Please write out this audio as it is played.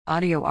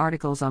Audio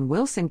articles on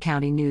Wilson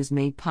County News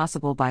made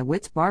possible by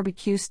Witt's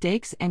Barbecue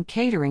Steaks and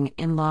Catering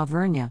in La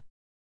Vernia.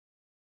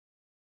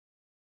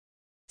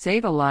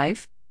 Save a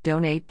life,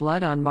 donate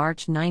blood on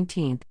March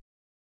 19th.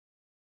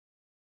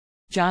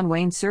 John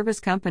Wayne Service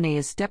Company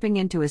is stepping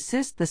in to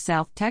assist the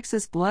South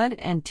Texas Blood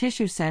and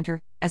Tissue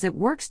Center as it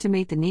works to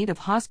meet the need of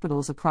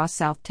hospitals across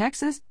South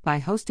Texas by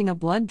hosting a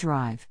blood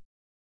drive.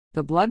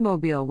 The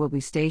Bloodmobile will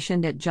be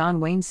stationed at John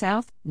Wayne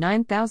South,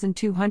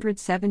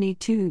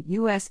 9272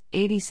 U.S.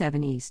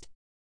 87 East,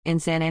 in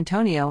San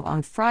Antonio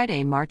on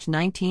Friday, March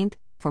 19th,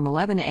 from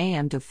 11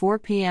 a.m. to 4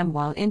 p.m.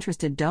 While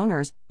interested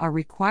donors are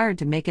required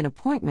to make an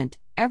appointment,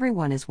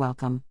 everyone is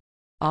welcome.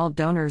 All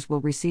donors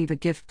will receive a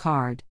gift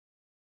card.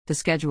 To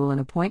schedule an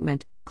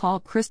appointment, call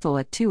Crystal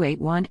at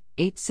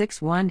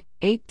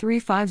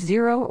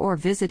 281-861-8350 or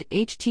visit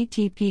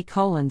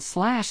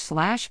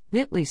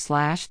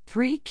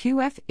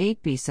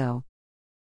http://bit.ly/3QF8BSO.